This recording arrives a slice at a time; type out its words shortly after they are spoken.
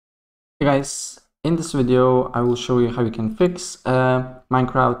Hey guys, in this video I will show you how you can fix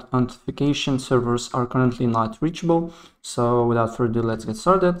Minecraft authentication servers are currently not reachable. So without further ado, let's get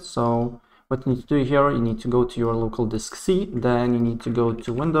started. So what you need to do here, you need to go to your local disk C, then you need to go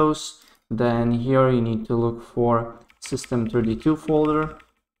to Windows, then here you need to look for System32 folder.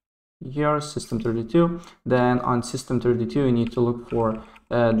 Here System32, then on System32 you need to look for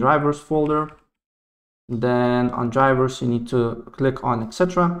drivers folder. Then on drivers you need to click on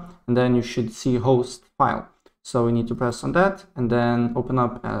etc, and then you should see host file. So we need to press on that and then open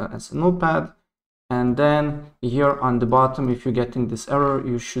up as a notepad, and then here on the bottom, if you're getting this error,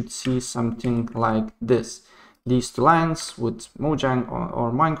 you should see something like this, these two lines with Mojang or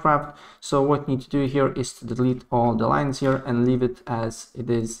Minecraft. So what you need to do here is to delete all the lines here and leave it as it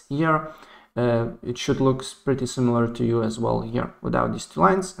is here. It should look pretty similar to you as well here without these two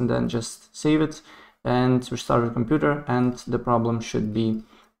lines, and then just save it and restart your computer and the problem should be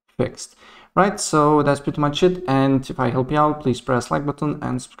fixed. Right, so that's pretty much it, and if I help you out, please press like button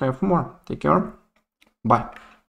and subscribe for more. Take care, bye.